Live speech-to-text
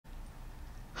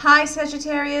Hi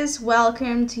Sagittarius,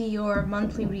 welcome to your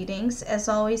monthly readings. As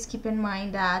always, keep in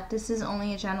mind that this is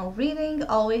only a general reading.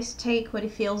 Always take what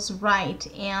it feels right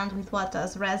and with what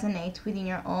does resonate within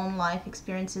your own life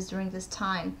experiences during this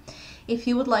time. If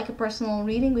you would like a personal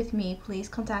reading with me, please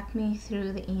contact me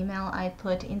through the email I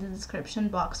put in the description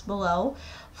box below.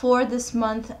 For this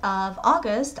month of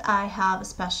August, I have a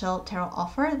special tarot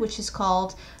offer, which is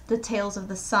called The Tales of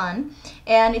the Sun.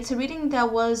 And it's a reading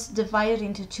that was divided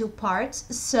into two parts.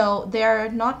 So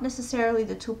they're not necessarily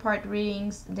the two-part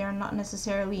readings. They're not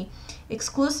necessarily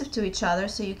exclusive to each other.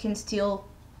 So you can still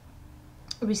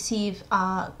receive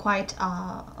quite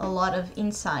a lot of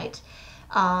insight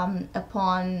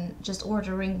upon just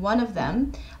ordering one of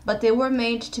them, but they were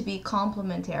made to be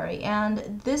complementary.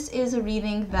 And this is a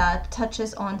reading that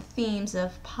touches on themes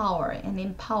of power and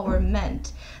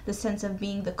empowerment, the sense of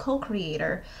being the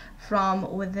co-creator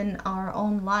from within our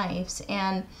own lives.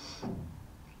 And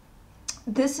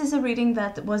this is a reading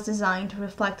that was designed to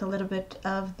reflect a little bit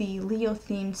of the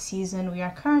Leo-themed season we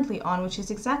are currently on, which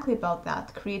is exactly about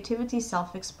that: creativity,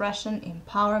 self-expression,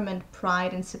 empowerment,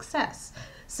 pride, and success.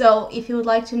 So if you would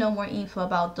like to know more info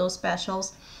about those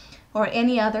specials or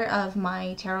any other of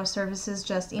my tarot services,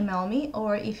 just email me.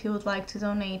 Or if you would like to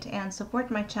donate and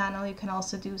support my channel, you can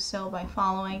also do so by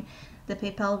following the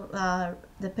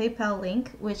PayPal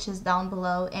link, which is down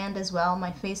below, and as well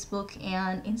my Facebook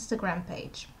and Instagram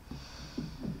page.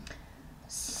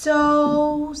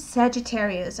 So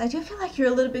Sagittarius, I do feel like you're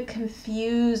a little bit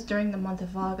confused during the month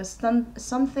of August.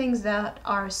 Some things that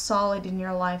are solid in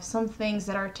your life, some things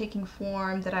that are taking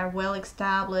form, that are well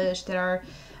established, that are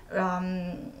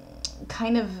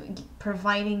kind of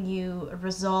providing you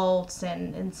results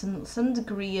and some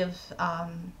degree of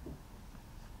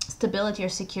stability or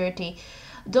security.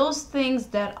 Those things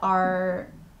that are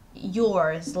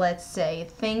yours, let's say,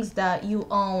 things that you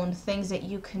own, things that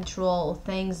you control,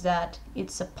 things that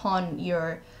it's upon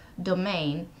your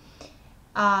domain,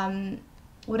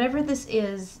 whatever this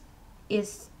is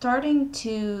starting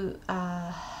to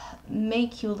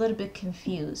make you a little bit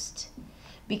confused,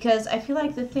 because I feel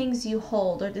like the things you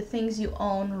hold or the things you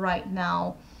own right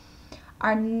now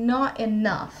are not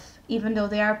enough, even though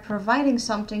they are providing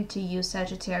something to you,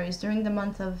 Sagittarius. During the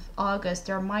month of August,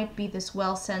 there might be this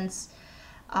sense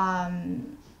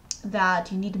that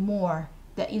you need more,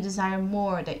 that you desire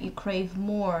more, that you crave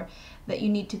more, that you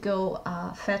need to go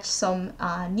fetch some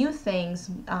new things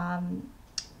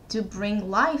to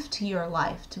bring life to your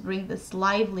life, to bring this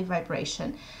lively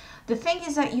vibration. The thing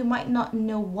is that you might not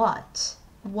know what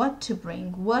to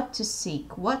bring, what to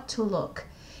seek, what to look.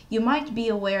 You might be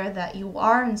aware that you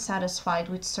are unsatisfied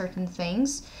with certain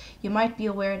things. You might be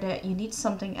aware that you need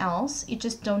something else. You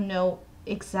just don't know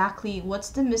exactly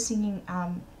what's the missing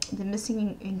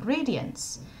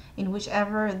ingredients in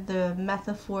whichever the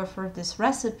metaphor for this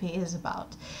recipe is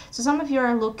about. So some of you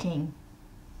are looking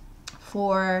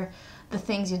for the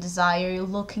things you desire. You're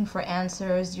looking for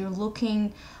answers. You're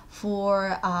looking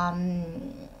for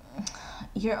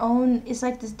your own. It's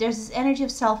like this. There's this energy of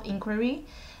self-inquiry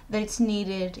that it's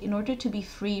needed in order to be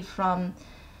free from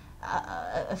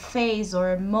a phase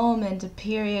or a moment, a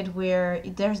period where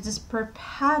there's this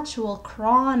perpetual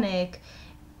chronic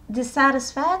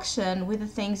dissatisfaction with the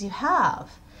things you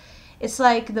have. It's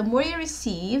like the more you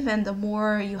receive and the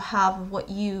more you have of what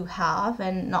you have,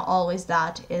 and not always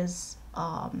that is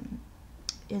a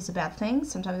bad thing.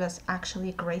 Sometimes that's actually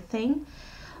a great thing.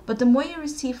 But the more you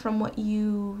receive from what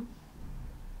you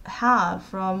have,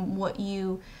 from what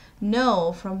you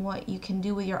know, from what you can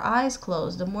do with your eyes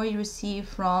closed, the more you receive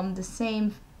from the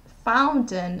same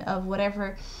fountain of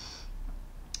whatever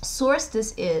source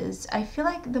this is, I feel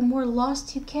like the more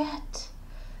lost you get,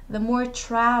 the more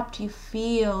trapped you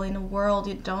feel in a world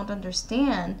you don't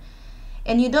understand.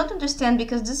 And you don't understand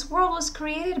because this world was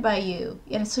created by you,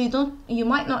 and so you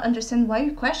might not understand why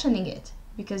you're questioning it,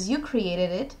 because you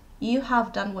created it. You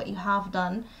have done what you have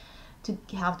done to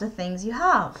have the things you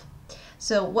have.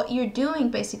 So what you're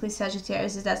doing basically,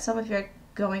 Sagittarius, is that some of you are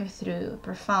going through a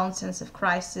profound sense of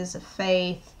crisis of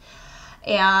faith,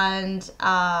 and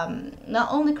not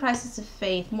only crisis of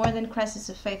faith, more than crisis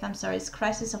of faith, I'm sorry, it's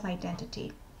crisis of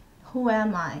identity. Who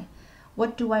am I?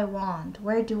 What do I want?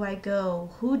 Where do I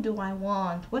go? Who do I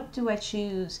want? What do I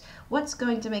choose? What's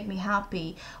going to make me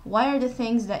happy? Why are the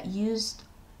things that used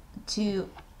to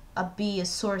be a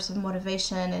source of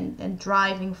motivation and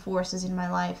driving forces in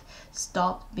my life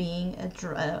stop being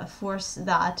a force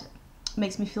that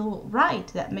makes me feel right,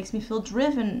 that makes me feel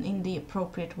driven in the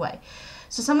appropriate way?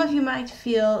 So some of you might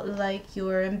feel like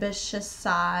your ambitious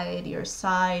side, your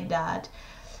side that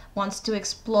wants to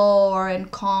explore and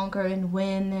conquer and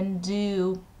win and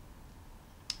do,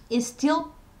 is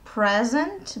still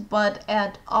present but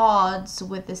at odds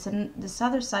with this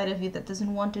other side of you that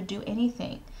doesn't want to do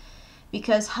anything.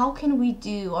 Because how can we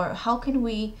do, or how can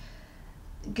we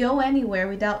go anywhere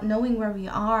without knowing where we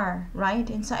are, right?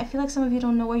 And so I feel like some of you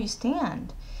don't know where you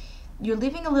stand. You're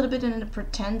living a little bit in a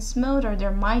pretense mode, or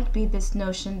there might be this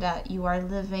notion that you are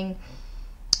living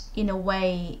in a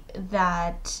way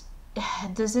that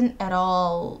doesn't at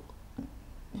all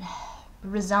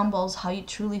resembles how you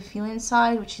truly feel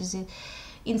inside, which is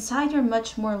inside you're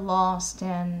much more lost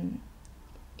and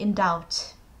in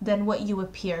doubt than what you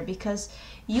appear, because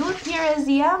you appear as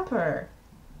the Emperor.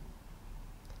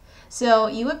 So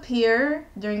you appear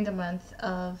during the month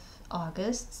of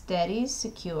August steady,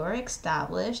 secure,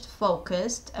 established,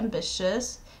 focused,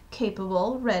 ambitious,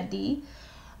 capable, ready,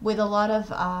 with a lot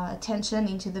of attention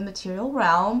into the material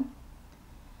realm,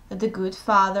 the good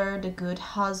father, the good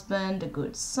husband, the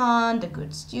good son, the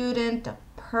good student, the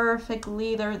perfect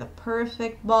leader, the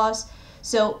perfect boss.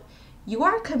 So you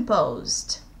are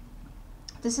composed.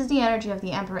 This is the energy of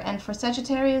the Emperor. And for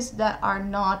Sagittarius that are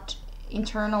not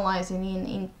internalizing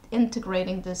in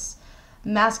integrating this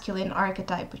masculine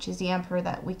archetype, which is the Emperor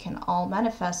that we can all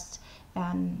manifest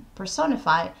and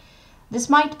personify, this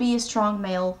might be a strong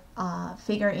male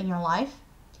figure in your life,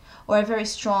 or a very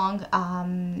strong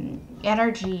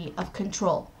energy of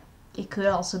control. It could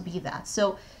also be that.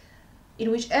 So in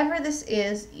whichever this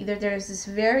is, either there's this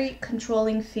very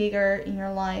controlling figure in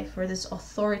your life, or this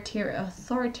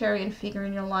authoritarian figure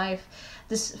in your life,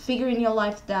 this figure in your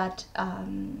life that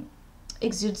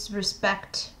exudes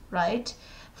respect, right,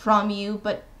 from you,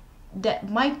 but that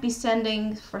might be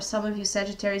sending, for some of you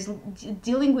Sagittarius,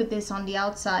 dealing with this on the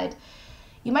outside.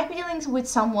 You might be dealing with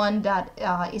someone that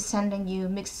is sending you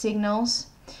mixed signals.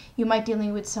 You might be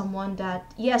dealing with someone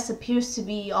that, yes, appears to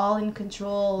be all in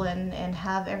control and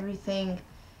have everything,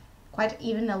 quite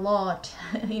even a lot,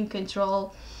 in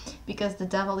control, because the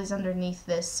devil is underneath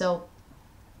this. So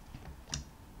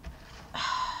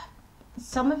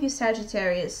some of you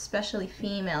Sagittarius, especially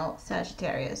female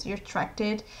Sagittarius, you're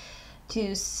attracted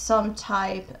to some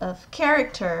type of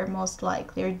character, most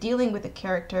likely. You're dealing with a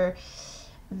character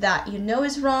that you know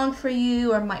is wrong for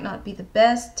you, or might not be the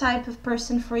best type of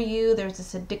person for you. There's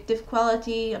this addictive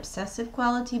quality, obsessive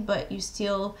quality, but you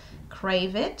still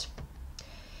crave it.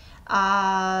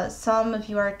 Some of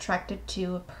you are attracted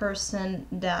to a person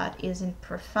that is in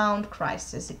profound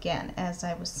crisis, again, as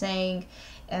I was saying,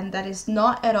 and that is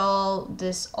not at all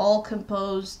this all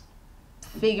composed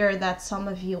figure that some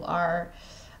of you are.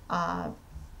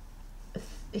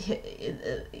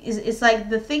 It's like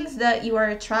the things that you are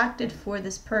attracted for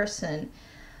this person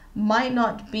might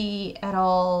not be at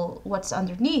all what's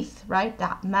underneath, right?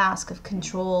 That mask of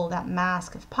control, that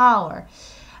mask of power.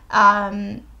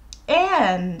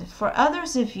 And for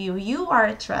others of you, you are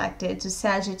attracted to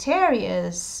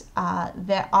Sagittarius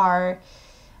that are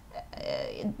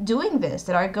doing this,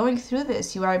 that are going through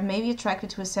this. You are maybe attracted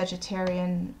to a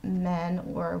Sagittarian man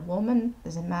or woman,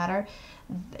 doesn't matter.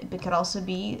 It could also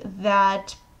be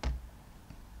that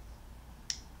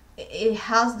it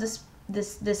has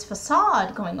this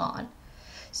facade going on.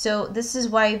 So this is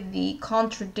why the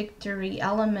contradictory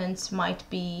elements might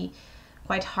be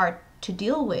quite hard to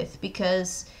deal with,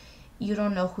 because you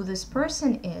don't know who this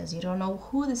person is. You don't know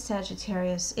who the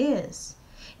Sagittarius is.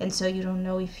 And so you don't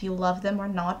know if you love them or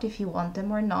not, if you want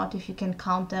them or not, if you can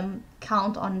count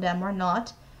on them or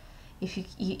not,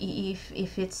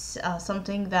 if it's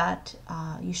something that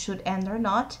you should end or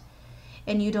not.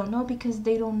 And you don't know because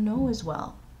they don't know as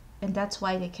well. And that's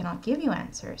why they cannot give you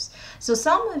answers. So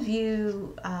some of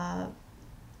you,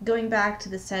 going back to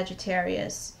the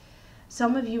Sagittarius,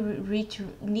 some of you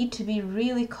need to be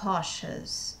really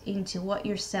cautious into what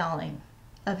you're selling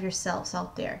of yourselves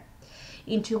out there,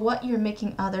 into what you're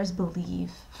making others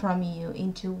believe from you,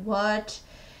 into what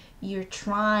you're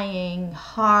trying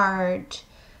hard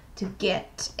to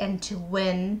get and to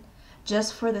win,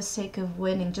 just for the sake of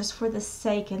winning, just for the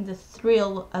sake and the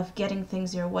thrill of getting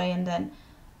things your way and then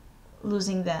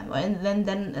losing them, and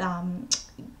then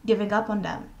giving up on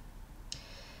them.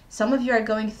 Some of you are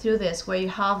going through this where you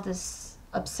have this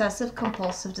obsessive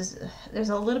compulsive, there's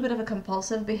a little bit of a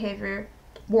compulsive behavior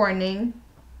warning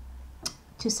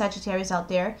to Sagittarius out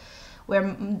there,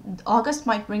 where August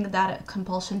might bring that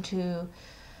compulsion to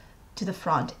the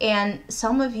front. And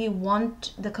some of you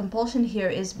want, the compulsion here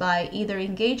is by either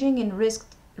engaging in risk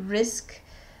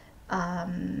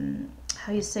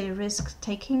how you say,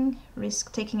 risk-taking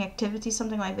activities,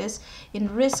 something like this,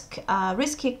 in risky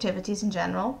activities in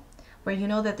general, where you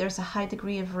know that there's a high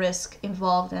degree of risk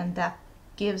involved and that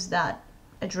gives that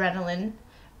adrenaline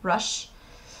rush.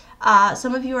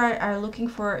 Some of you are looking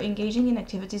for engaging in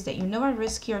activities that you know are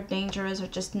risky or dangerous or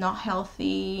just not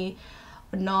healthy,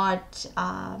 or not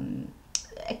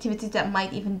activities that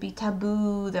might even be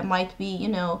taboo, that might be, you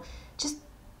know, just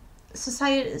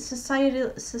society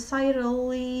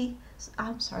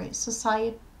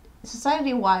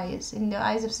wise, in the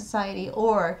eyes of society,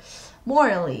 or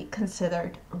morally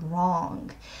considered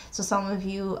wrong. So some of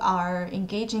you are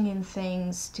engaging in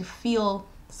things to feel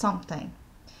something,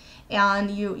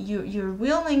 and you're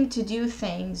willing to do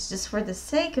things just for the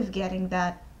sake of getting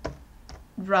that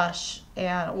rush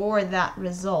or that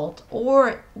result,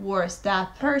 or worse,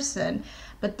 that person.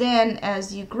 But then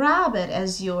as you grab it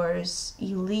as yours,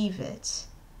 you leave it.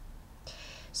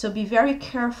 So be very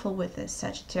careful with this,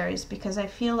 Sagittarius, because I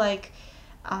feel like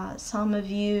some of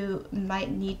you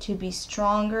might need to be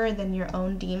stronger than your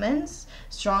own demons,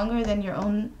 stronger than your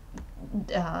own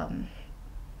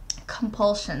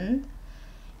compulsion,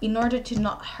 in order to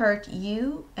not hurt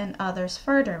you and others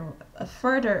further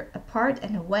apart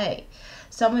and away.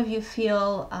 Some of you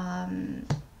feel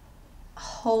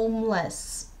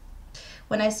homeless.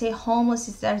 When I say homeless,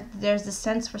 is that there's a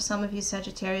sense for some of you,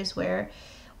 Sagittarius, where,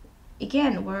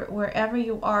 again, wherever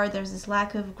you are, there's this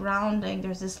lack of grounding,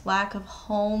 there's this lack of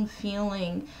home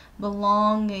feeling,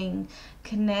 belonging,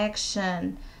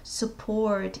 connection,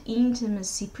 support,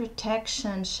 intimacy,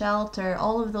 protection, shelter.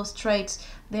 All of those traits,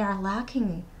 they are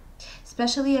lacking,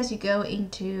 especially as you go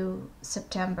into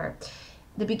September.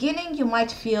 The beginning, you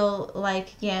might feel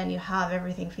like, again, you have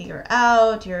everything figured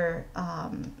out, you're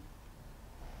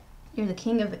the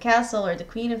king of the castle or the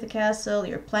queen of the castle,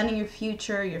 you're planning your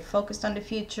future, you're focused on the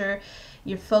future,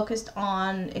 you're focused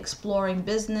on exploring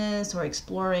business or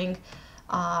exploring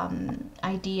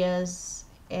ideas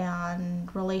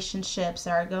and relationships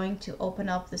that are going to open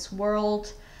up this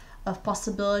world of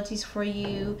possibilities for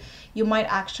you. You might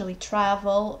actually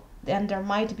travel, and there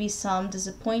might be some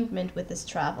disappointment with this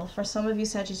travel. For some of you,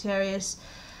 Sagittarius,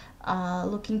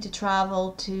 looking to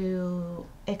travel to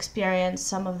experience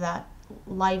some of that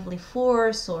lively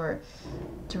force, or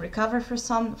to recover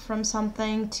from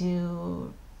something,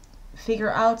 to figure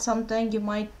out something, you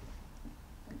might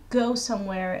go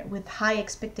somewhere with high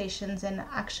expectations, and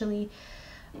actually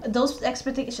those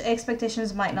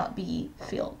expectations might not be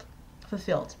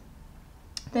fulfilled.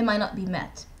 They might not be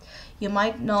met. You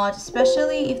might not,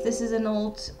 especially if this is an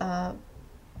old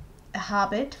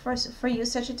habit for you,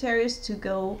 Sagittarius, to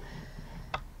go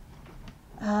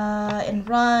and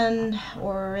run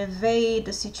or evade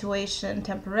the situation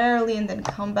temporarily and then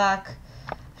come back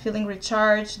feeling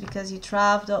recharged because you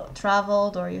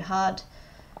traveled, or you had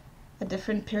a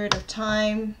different period of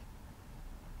time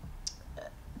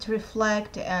to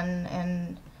reflect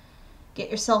and get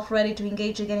yourself ready to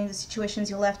engage again in the situations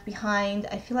you left behind.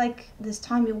 I feel like this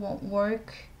time it won't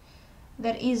work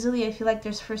that easily. I feel like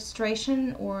there's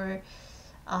frustration or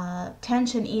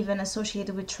tension even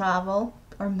associated with travel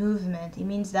or movement. It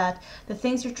means that the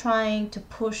things you're trying to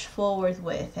push forward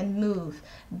with and move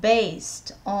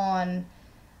based on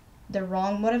the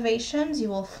wrong motivations, you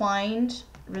will find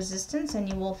resistance and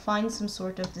you will find some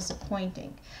sort of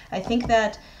disappointing. I think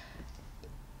that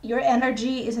your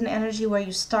energy is an energy where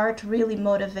you start really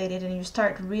motivated and you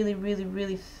start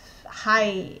really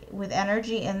high with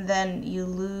energy, and then you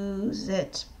lose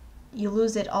it. You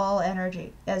lose it all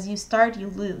energy. As you start, you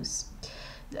lose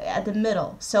at the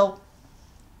middle. So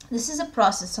this is a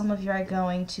process some of you are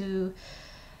going to.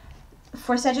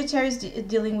 For Sagittarius,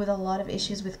 dealing with a lot of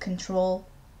issues with control.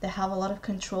 They have a lot of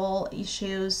control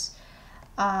issues.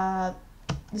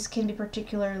 This can be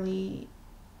particularly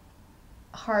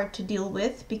hard to deal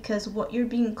with, because what you're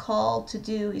being called to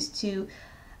do is to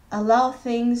allow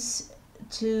things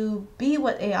to be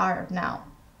what they are now.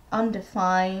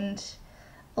 Undefined,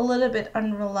 a little bit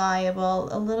unreliable,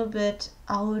 a little bit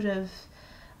out of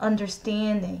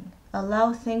understanding.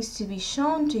 Allow things to be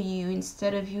shown to you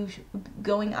instead of you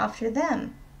going after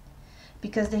them.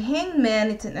 Because the Hanged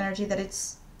Man, it's an energy that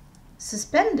it's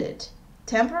suspended.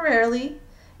 Temporarily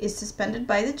is suspended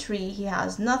by the tree. He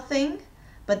has nothing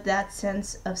but that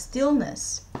sense of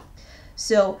stillness.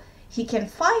 So he can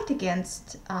fight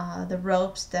against the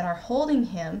ropes that are holding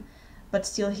him, but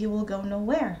still he will go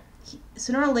nowhere.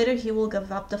 Sooner or later he will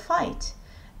give up the fight,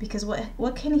 because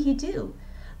what can he do?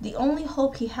 The only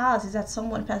hope he has is that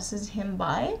someone passes him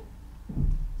by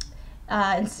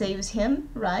and saves him,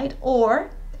 right?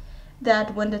 Or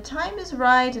that when the time is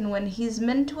right and when he's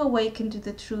meant to awaken to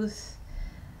the truth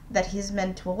that he's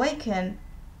meant to awaken,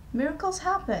 miracles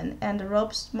happen and the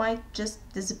ropes might just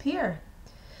disappear.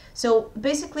 So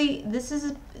basically, this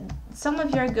is some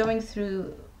of you are going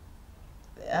through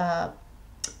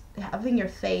having your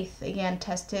faith again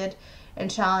tested, and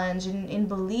challenge in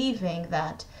believing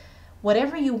that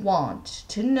whatever you want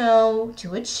to know,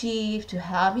 to achieve, to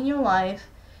have in your life,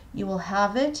 you will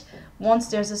have it once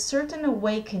there's a certain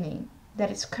awakening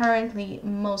that is currently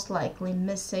most likely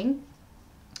missing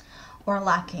or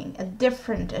lacking,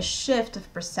 a shift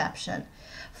of perception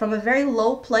from a very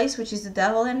low place, which is the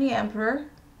devil and the emperor,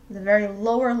 the very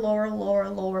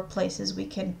lower places we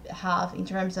can have in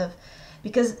terms of,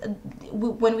 because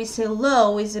when we say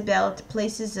low, is about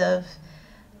places of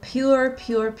pure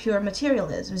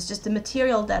materialism. It's just the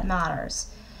material that matters.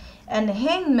 And the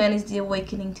hangman is the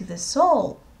awakening to the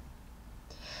soul.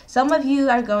 Some of you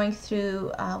are going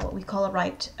through what we call a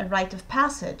rite of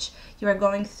passage. You are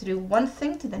going through one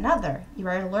thing to another. You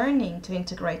are learning to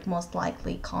integrate, most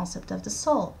likely, concept of the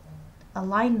soul,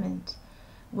 alignment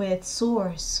with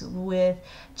source, with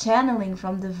channeling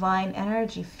from divine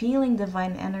energy, feeling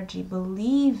divine energy,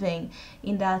 believing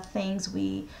in that things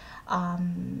we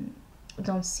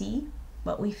don't see,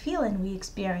 but we feel and we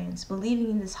experience, believing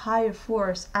in this higher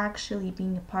force actually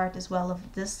being a part as well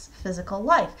of this physical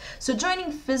life. So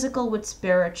joining physical with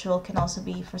spiritual can also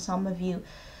be, for some of you,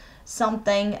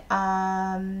 something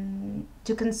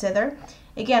to consider.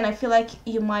 Again, I feel like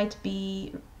you might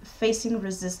be facing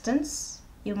resistance.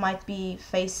 You might be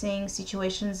facing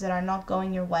situations that are not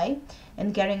going your way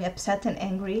and getting upset and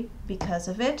angry because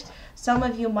of it. Some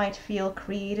of you might feel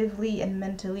creatively and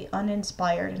mentally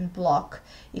uninspired and blocked.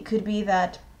 It could be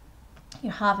that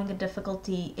you're having a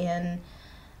difficulty in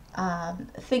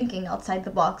thinking outside the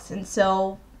box, and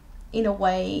so in a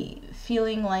way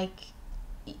feeling like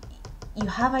you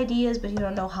have ideas but you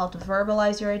don't know how to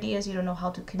verbalize your ideas, you don't know how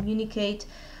to communicate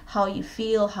how you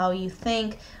feel, how you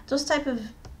think. Those type of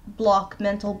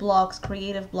mental blocks,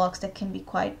 creative blocks that can be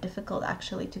quite difficult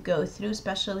actually to go through,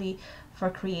 especially for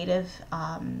creative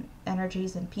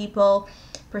energies and people,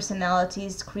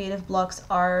 personalities. Creative blocks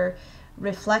are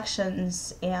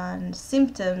reflections and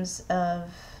symptoms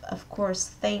of course,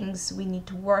 things we need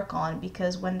to work on,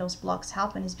 because when those blocks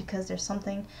happen is because there's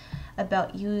something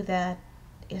about you that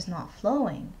is not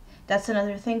flowing. That's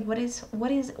another thing. What it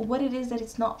is that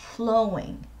it's not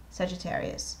flowing,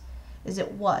 Sagittarius? Is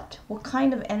it what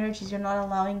kind of energies you're not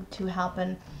allowing to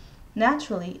happen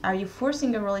naturally? Are you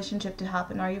forcing a relationship to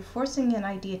happen? Are you forcing an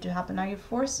idea to happen? Are you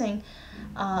forcing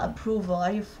approval?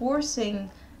 Are you forcing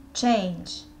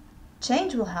change?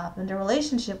 Change will happen, the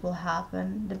relationship will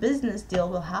happen, the business deal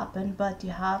will happen, but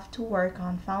you have to work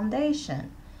on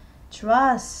foundation.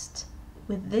 Trust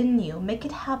within you. Make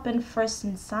it happen first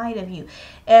inside of you,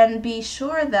 and be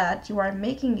sure that you are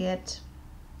making it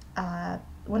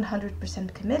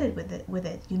 100% committed with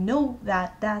it. You know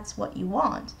that that's what you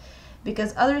want,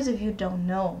 because others of you don't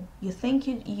know. You think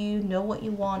you know what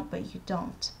you want, but you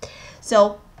don't.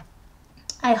 So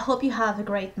I hope you have a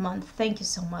great month. Thank you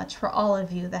so much for all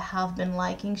of you that have been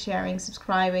liking, sharing,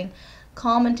 subscribing,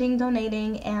 commenting,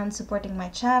 donating, and supporting my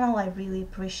channel. I really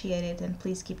appreciate it, and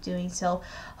please keep doing so.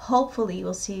 Hopefully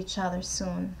we'll see each other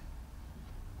soon.